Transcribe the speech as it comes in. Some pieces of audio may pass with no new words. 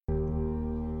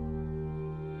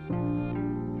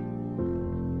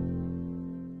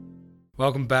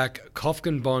Welcome back,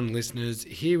 Kofkin Bond listeners,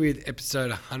 here with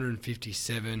episode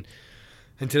 157.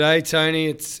 And today, Tony,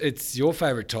 it's your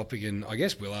favourite topic, and I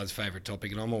guess Willard's favourite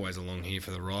topic, and I'm always along here for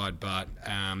the ride. But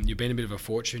you've been a bit of a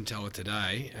fortune teller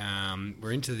today.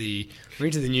 We're into the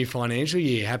new financial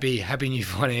year. Happy new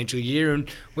financial year, and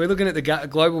we're looking at the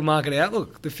global market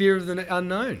outlook, the fear of the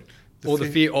unknown. The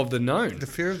fear of the known. The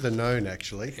fear of the known,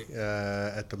 actually,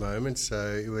 at the moment.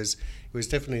 So it was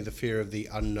definitely the fear of the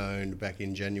unknown back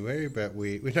in January, but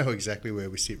we know exactly where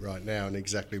we sit right now and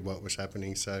exactly what was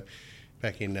happening. So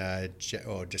back in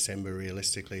December,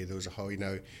 realistically, there was a whole,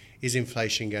 is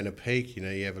inflation going to peak?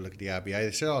 You have a look at the RBA.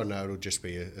 They said, oh, no, it'll just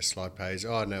be a slight pace.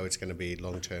 Oh, no, it's going to be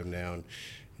long-term now.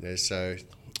 And, so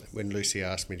when Lucy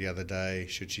asked me the other day,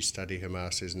 should she study her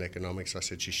Masters in Economics, I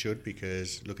said she should,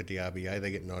 because look at the RBA,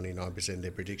 they get 99% of their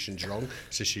predictions wrong,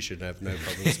 so she should have no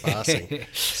problems passing.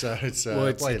 So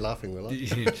why are you laughing, Willard?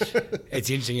 It's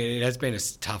interesting. It has been a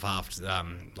tough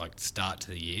start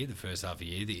to the year, the first half of the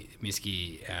year. The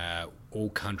MSCI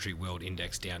all-country world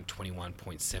index down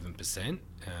 21.7%,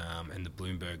 and the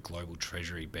Bloomberg Global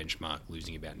Treasury benchmark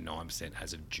losing about 9%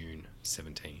 as of June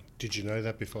 17. Did you know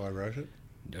that before I wrote it?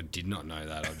 I did not know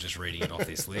that. I'm just reading it off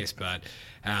this list. But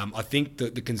I think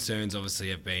that the concerns obviously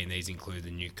have been, these include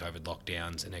the new COVID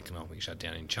lockdowns and economic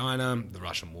shutdown in China, the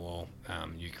Russian war,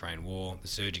 Ukraine war, the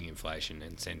surging inflation,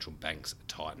 and central banks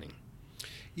tightening.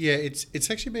 Yeah, it's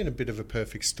actually been a bit of a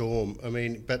perfect storm.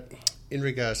 But in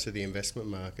regards to the investment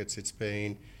markets, it's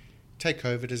been, take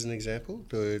COVID as an example.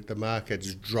 The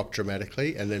markets dropped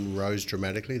dramatically and then rose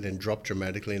dramatically, then dropped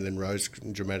dramatically and then rose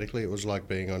dramatically. It was like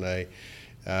being on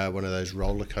one of those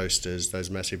roller coasters,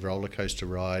 those massive roller coaster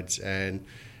rides. And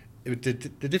the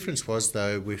difference was,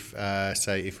 though, with,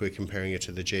 say, if we're comparing it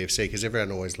to the GFC, because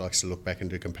everyone always likes to look back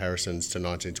and do comparisons to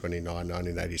 1929,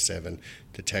 1987,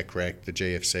 the tech wreck, the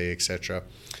GFC, etc.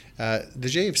 The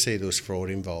GFC, there was fraud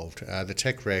involved. The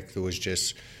tech wreck, there was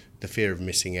just the fear of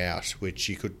missing out, which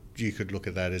you could look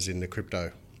at that as in the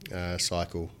crypto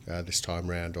cycle this time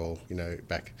round, or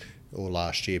back or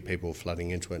last year, people were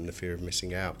flooding into it and the fear of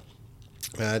missing out.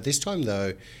 This time,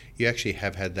 though, you actually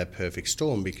have had that perfect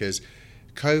storm, because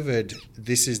COVID,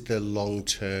 this is the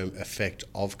long-term effect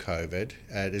of COVID.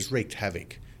 It has wreaked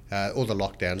havoc. All the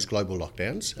lockdowns, global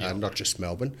lockdowns, not just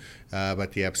Melbourne,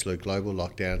 but the absolute global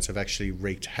lockdowns have actually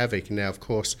wreaked havoc. Now, of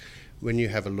course, when you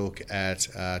have a look at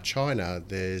China,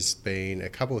 there's been a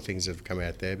couple of things that have come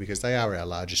out there, because they are our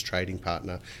largest trading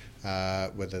partner.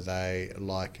 Whether they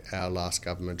like our last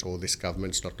government or this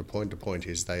government's not the point. The point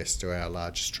is they are still our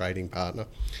largest trading partner,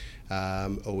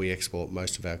 or we export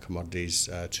most of our commodities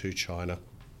to China.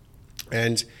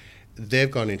 And they've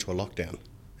gone into a lockdown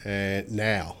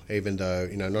now, even though,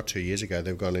 not 2 years ago,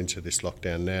 they've gone into this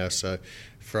lockdown now. So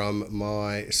from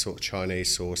my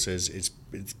Chinese sources, it's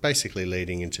basically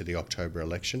leading into the October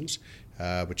elections,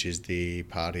 which is the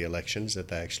party elections that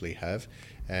they actually have,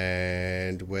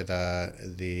 and whether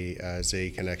the Xi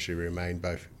can actually remain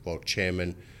both,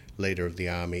 chairman, leader of the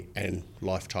army, and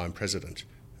lifetime president.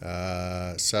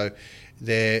 So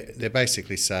they're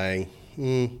basically saying,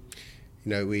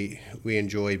 we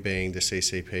enjoy being the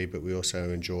CCP, but we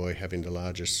also enjoy having the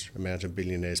largest amount of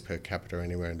billionaires per capita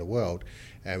anywhere in the world,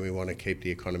 and we want to keep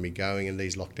the economy going. And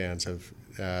these lockdowns have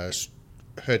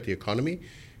hurt the economy.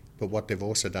 But what they've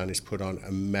also done is put on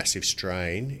a massive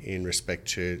strain in respect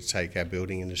to, take our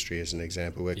building industry as an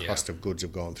example, where cost of goods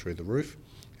have gone through the roof,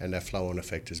 and that flow-on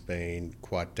effect has been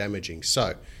quite damaging.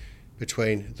 So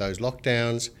between those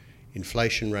lockdowns,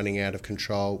 inflation running out of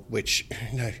control, which,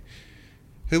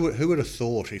 who would have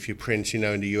thought, if you print, in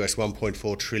the US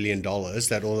 $1.4 trillion,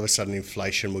 that all of a sudden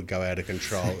inflation would go out of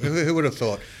control? Who would have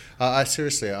thought?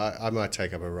 Seriously, I might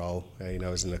take up a role,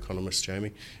 as an economist,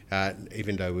 Jamie,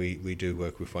 even though we do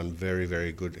work with one very,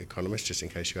 very good economist, just in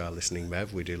case you are listening,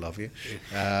 Mav, we do love you.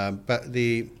 But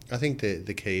I think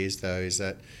the key is, though, is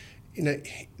that,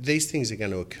 these things are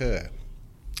going to occur.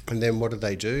 And then what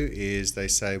do? Is they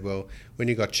say, well, when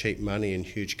you got cheap money and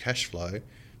huge cash flow,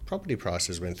 property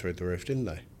prices went through the roof, didn't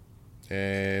they?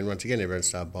 And once again, everyone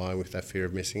started buying with that fear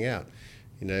of missing out.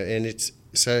 And it's,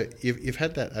 so you've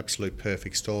had that absolute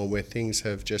perfect storm where things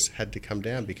have just had to come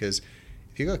down, because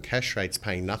if you've got cash rates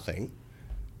paying nothing,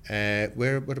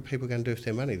 what are people going to do with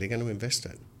their money? They're going to invest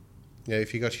it.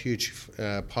 If you've got huge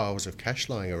piles of cash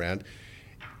lying around,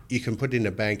 you can put it in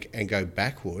a bank and go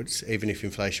backwards. Even if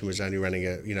inflation was only running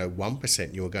at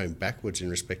 1%, you were going backwards in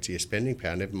respect to your spending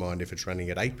power. Never mind if it's running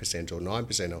at 8% or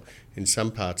 9%, or in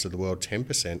some parts of the world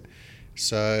 10%.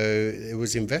 So it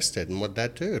was invested, and what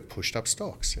that do? It pushed up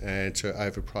stocks and to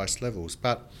overpriced levels.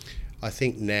 But I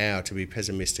think now, to be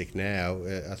pessimistic now,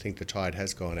 I think the tide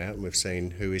has gone out, and we've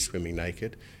seen who is swimming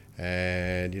naked.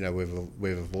 and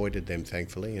we've avoided them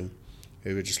thankfully, and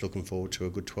we were just looking forward to a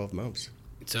good 12 months.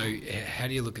 So how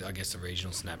do you look at, I guess, the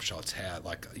regional snapshots? How,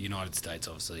 like, the United States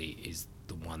obviously is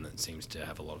the one that seems to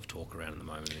have a lot of talk around at the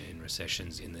moment in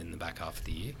recessions in the back half of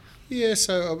the year? Yeah,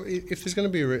 so if there's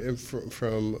going to be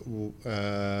from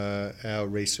our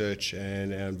research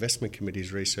and our investment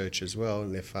committee's research as well,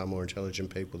 and they're far more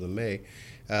intelligent people than me,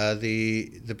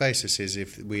 the basis is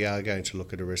if we are going to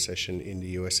look at a recession in the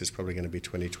US, it's probably going to be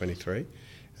 2023.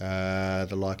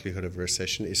 The likelihood of a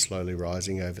recession is slowly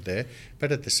rising over there.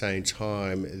 But at the same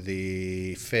time,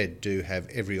 the Fed do have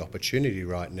every opportunity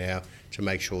right now to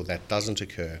make sure that doesn't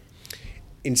occur.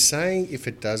 In saying if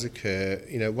it does occur,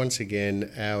 once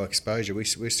again, our exposure, we've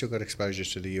still got exposure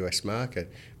to the US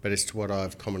market, but it's to what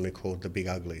I've commonly called the big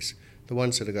uglies. The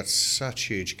ones that have got such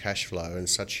huge cash flow and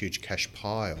such huge cash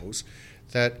piles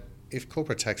that if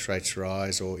corporate tax rates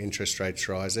rise or interest rates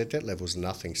rise, their debt level's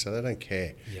nothing, so they don't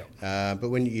care. Yep. But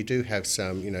when you do have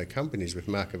some, companies with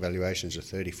market valuations of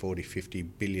 30, 40, 50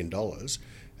 billion dollars,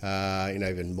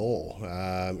 even more.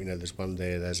 There's one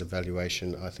there's a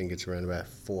valuation, I think it's around about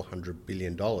 $400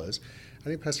 billion, and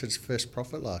it posted its first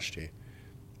profit last year.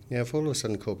 Now, if all of a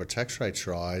sudden corporate tax rates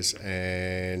rise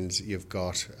and you've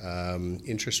got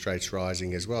interest rates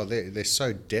rising as well, they're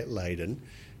so debt-laden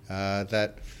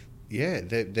that... Yeah,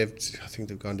 I think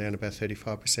they've gone down about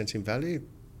 35% in value.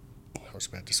 I was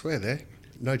about to swear there.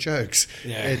 No jokes.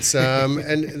 Yeah. It's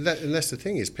and that's the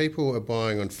thing is people are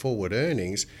buying on forward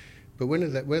earnings, but when are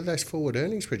those forward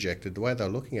earnings projected? The way they're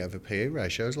looking at the PE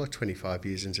ratio is like 25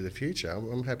 years into the future.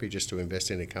 I'm happy just to invest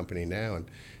in a company now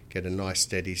and get a nice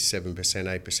steady 7%,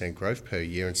 8% growth per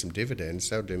year and some dividends.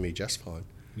 That'll do me just fine.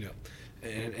 Yeah.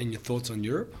 And your thoughts on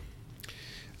Europe?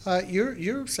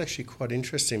 Europe's actually quite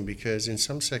interesting because in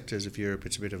some sectors of Europe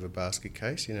it's a bit of a basket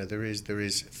case. There is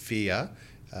fear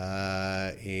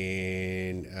with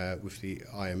the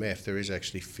IMF. There is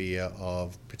actually fear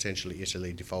of potentially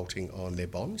Italy defaulting on their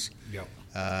bonds. Yep.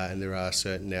 And there are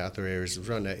certain other areas.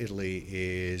 Right now, Italy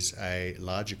is a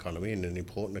large economy and an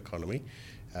important economy.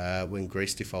 When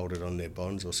Greece defaulted on their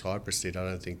bonds or Cyprus did, I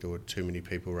don't think there were too many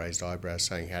people raised eyebrows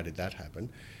saying, how did that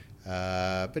happen?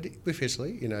 But with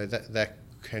Italy, that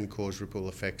can cause ripple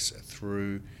effects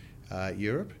through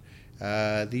Europe.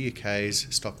 The UK's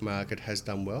stock market has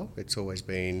done well. It's always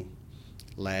been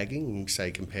lagging, say,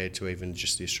 compared to even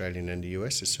just the Australian and the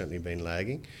US. It's certainly been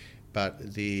lagging.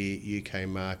 But the UK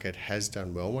market has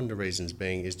done well. One of the reasons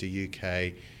being is the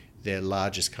UK, their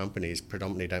largest companies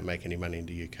predominantly don't make any money in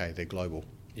the UK. They're global.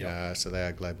 Yep. So they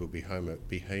are global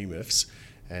behemoths.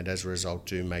 And as a result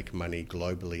do make money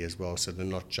globally as well. So they're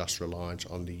not just reliant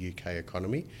on the UK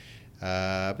economy.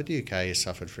 But the UK has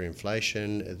suffered from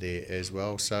inflation there as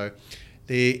well. So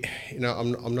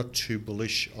I'm not too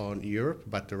bullish on Europe,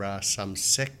 but there are some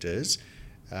sectors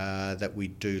that we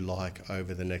do like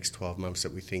over the next 12 months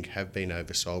that we think have been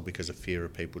oversold because of fear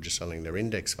of people just selling their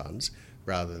index funds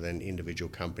rather than individual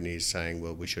companies saying,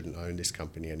 well, we shouldn't own this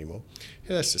company anymore.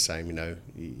 And that's the same,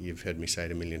 you've heard me say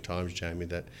it a million times, Jamie,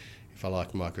 that if I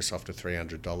like Microsoft at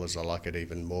 $300, I like it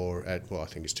even more at, I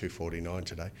think it's $249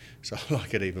 today. So I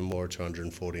like it even more at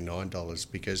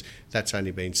 $249 because that's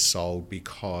only been sold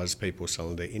because people are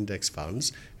selling their index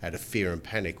funds at a fear and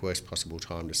panic, worst possible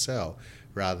time to sell,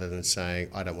 rather than saying,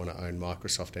 I don't want to own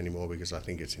Microsoft anymore because I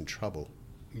think it's in trouble.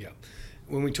 Yeah.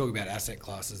 When we talk about asset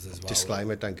classes as well...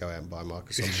 Disclaimer, don't go out and buy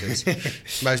Microsoft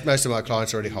shares. most of my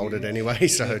clients already hold it anyway,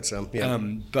 so it's... yeah.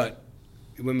 But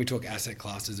when we talk asset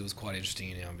classes, it was quite interesting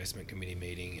in our investment committee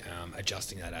meeting,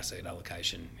 adjusting that asset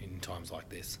allocation in times like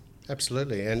this.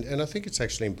 Absolutely, and I think it's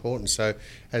actually important. So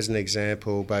as an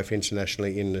example, both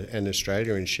internationally and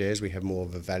Australia in shares, we have more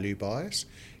of a value bias.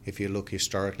 If you look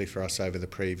historically for us over the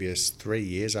previous 3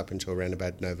 years, up until around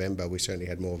about November, we certainly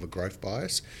had more of a growth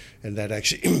bias, and that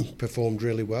actually performed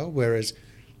really well, whereas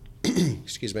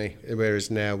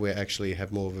whereas now we actually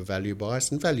have more of a value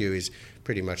bias, and value is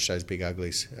pretty much those big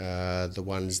uglies, the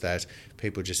ones that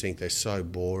people just think they're so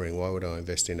boring. Why would I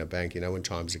invest in a bank? When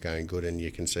times are going good and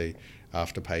you can see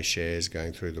Afterpay shares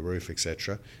going through the roof,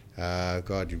 etc.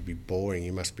 God, you'd be boring.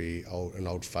 You must be an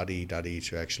old fuddy-duddy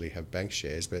to actually have bank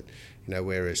shares. But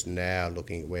whereas now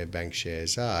looking at where bank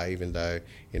shares are, even though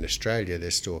in Australia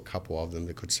there's still a couple of them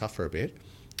that could suffer a bit.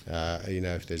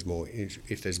 If there's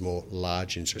more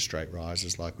large interest rate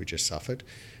rises like we just suffered.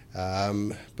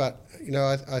 But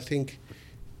I think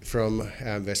from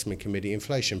our investment committee,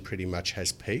 inflation pretty much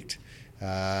has peaked.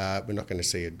 We're not going to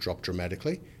see it drop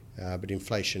dramatically, But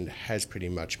inflation has pretty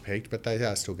much peaked, but they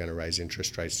are still going to raise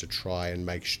interest rates to try and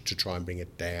bring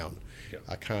it down. Yep.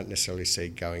 I can't necessarily see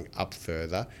it going up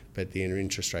further, but the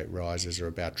interest rate rises are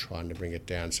about trying to bring it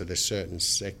down. So there's certain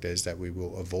sectors that we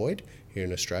will avoid here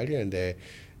in Australia, and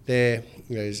they're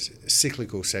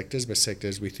cyclical sectors, but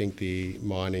sectors we think the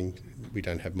mining, we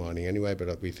don't have mining anyway,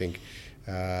 but we think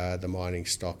the mining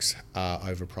stocks are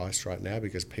overpriced right now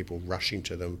because people rushing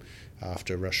to them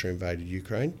after Russia invaded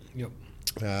Ukraine. Yep.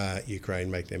 Ukraine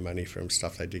make their money from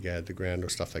stuff they dig out of the ground or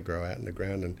stuff they grow out in the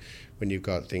ground. And when you've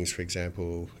got things, for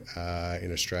example,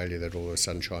 in Australia that all of a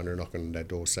sudden China are knocking on their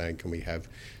door saying, can we have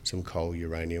some coal,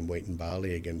 uranium, wheat and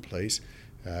barley again, please?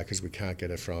 Because we can't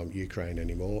get it from Ukraine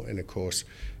anymore. And of course,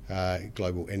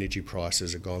 global energy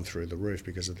prices have gone through the roof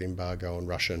because of the embargo on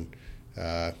Russian,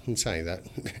 in saying that,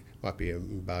 might be an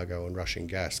embargo on Russian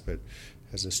gas, but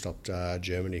hasn't stopped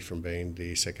Germany from being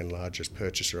the second largest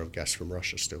purchaser of gas from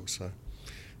Russia still. So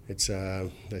it's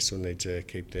they still need to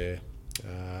keep their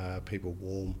people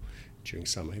warm during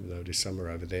summer, even though it is summer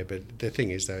over there. But the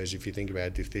thing is, though, is if you think about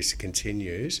it, if this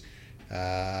continues,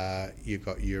 you've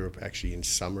got Europe actually in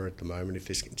summer at the moment. If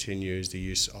this continues, the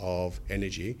use of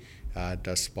energy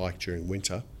does spike during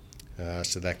winter.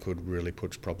 So that could really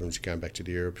put problems going back to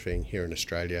the Europe thing. Here in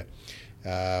Australia,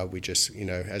 we just,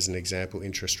 as an example,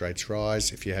 interest rates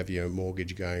rise. If you have your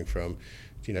mortgage going from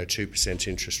 2%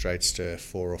 interest rates to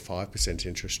 4 or 5%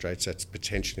 interest rates, that's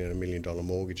potentially on $1 million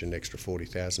mortgage, an extra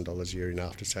 $40,000 a year in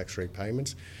after-tax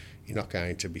repayments. You're not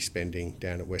going to be spending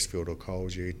down at Westfield or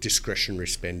Coles. Your discretionary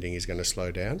spending is going to slow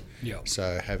down. Yep.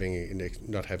 So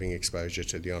not having exposure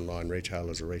to the online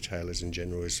retailers or retailers in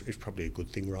general is probably a good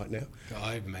thing right now.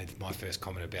 I made my first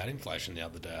comment about inflation the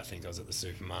other day. I think I was at the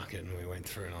supermarket and we went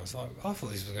through and I was like, I thought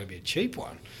this was going to be a cheap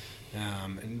one.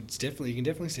 And it's you can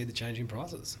definitely see the change in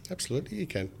prices. Absolutely, you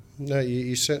can. No,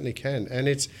 you certainly can, and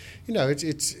it's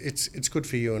good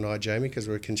for you and I, Jamie, because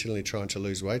we're continually trying to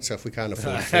lose weight. So if we can't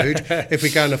afford food, if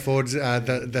we can't afford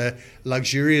the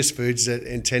luxurious foods that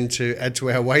intend to add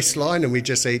to our waistline, and we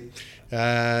just eat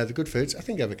the good foods, I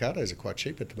think avocados are quite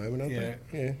cheap at the moment, aren't they?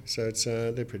 Yeah. So it's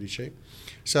they're pretty cheap.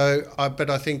 So,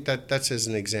 but I think that's as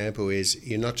an example is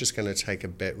you're not just going to take a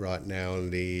bet right now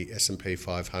on the S&P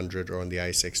 500 or on the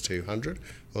ASX 200,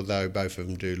 although both of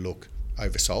them do look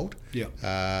oversold. Yeah.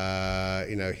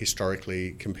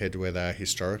 Historically compared to where they are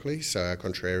historically. So our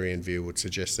contrarian view would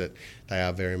suggest that they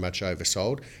are very much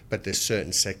oversold, but there's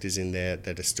certain sectors in there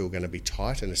that are still going to be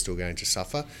tight and are still going to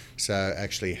suffer. So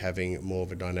actually having more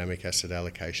of a dynamic asset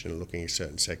allocation and looking at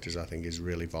certain sectors, I think, is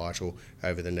really vital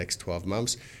over the next 12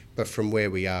 months. But from where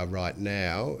we are right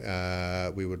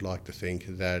now, we would like to think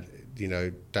that,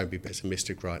 don't be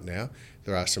pessimistic right now.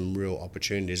 There are some real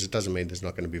opportunities. It doesn't mean there's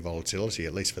not going to be volatility,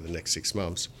 at least for the next 6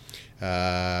 months.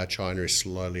 China is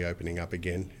slowly opening up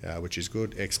again, which is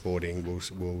good. Exporting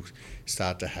will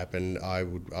start to happen. I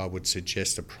would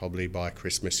suggest that probably by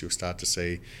Christmas you'll start to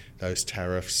see those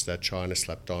tariffs that China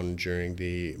slapped on during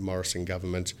the Morrison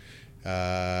government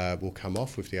will come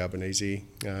off with the Albanese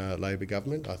Labor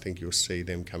government. I think you'll see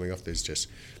them coming off. There's just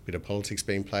a bit of politics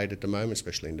being played at the moment,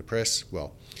 especially in the press.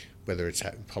 Well, whether it's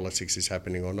politics is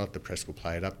happening or not, the press will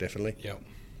play it up, definitely.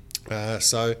 Yep.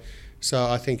 So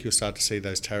I think you'll start to see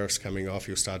those tariffs coming off.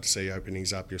 You'll start to see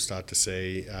openings up. You'll start to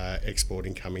see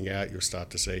exporting coming out. You'll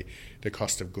start to see the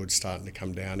cost of goods starting to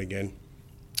come down again.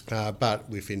 But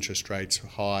with interest rates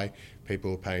high,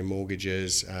 people paying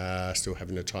mortgages, still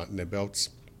having to tighten their belts.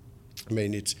 I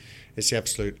mean, it's the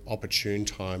absolute opportune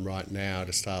time right now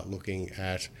to start looking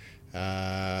at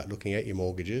your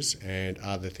mortgages and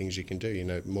other things you can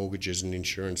do. Mortgages and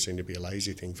insurance seem to be a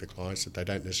lazy thing for clients, that they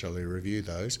don't necessarily review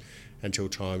those until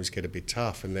times get a bit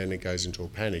tough, and then it goes into a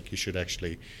panic. You should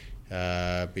actually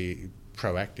be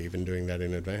proactive in doing that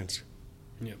in advance.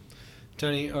 Yep.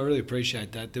 Tony, I really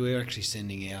appreciate that. We're actually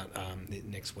sending out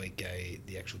next week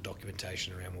the actual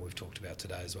documentation around what we've talked about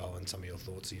today as well, and some of your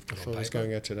thoughts that you've put on paper. It's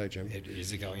going out today, Jim.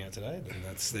 Is it going out today?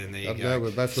 Then there you go. No,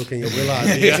 we're both looking at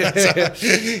Willard.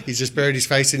 He's just buried his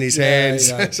face in his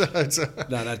hands. No,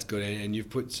 that's good. And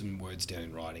you've put some words down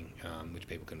in writing, which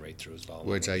people can read through as well.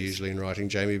 Words are usually in writing,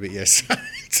 Jamie, but yes.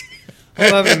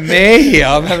 I'm having a mare here.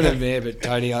 I'm having a mare, but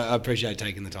Tony, I appreciate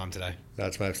taking the time today. No,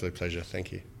 it's my absolute pleasure.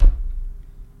 Thank you.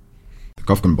 The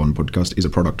Kofkin Bond podcast is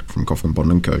a product from Kofkin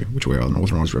Bond & Co., which we are an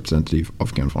authorised representative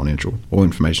of Kofkin Financial. All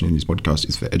information in this podcast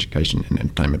is for education and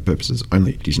entertainment purposes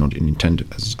only. It is not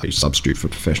intended as a substitute for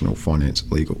professional, finance,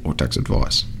 legal or tax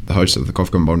advice. The hosts of the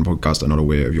Kofkin Bond podcast are not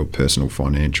aware of your personal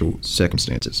financial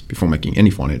circumstances. Before making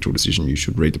any financial decision, you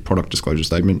should read the product disclosure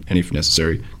statement and, if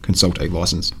necessary, consult a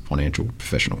licensed financial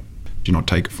professional. Do do not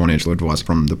take financial advice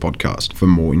from the podcast. For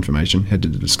more information, head to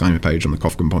the disclaimer page on the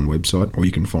Kofkin Bond website, or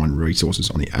you can find resources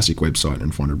on the ASIC website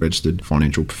and find a registered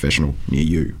financial professional near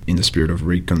you. In the spirit of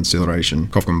reconciliation,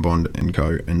 Kofkin Bond &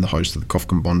 Co. and the host of the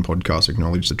Kofkin Bond podcast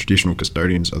acknowledge the traditional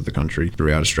custodians of the country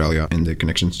throughout Australia and their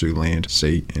connections to land,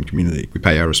 sea and community. We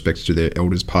pay our respects to their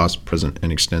elders past, present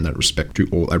and extend that respect to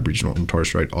all Aboriginal and Torres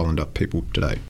Strait Islander people today.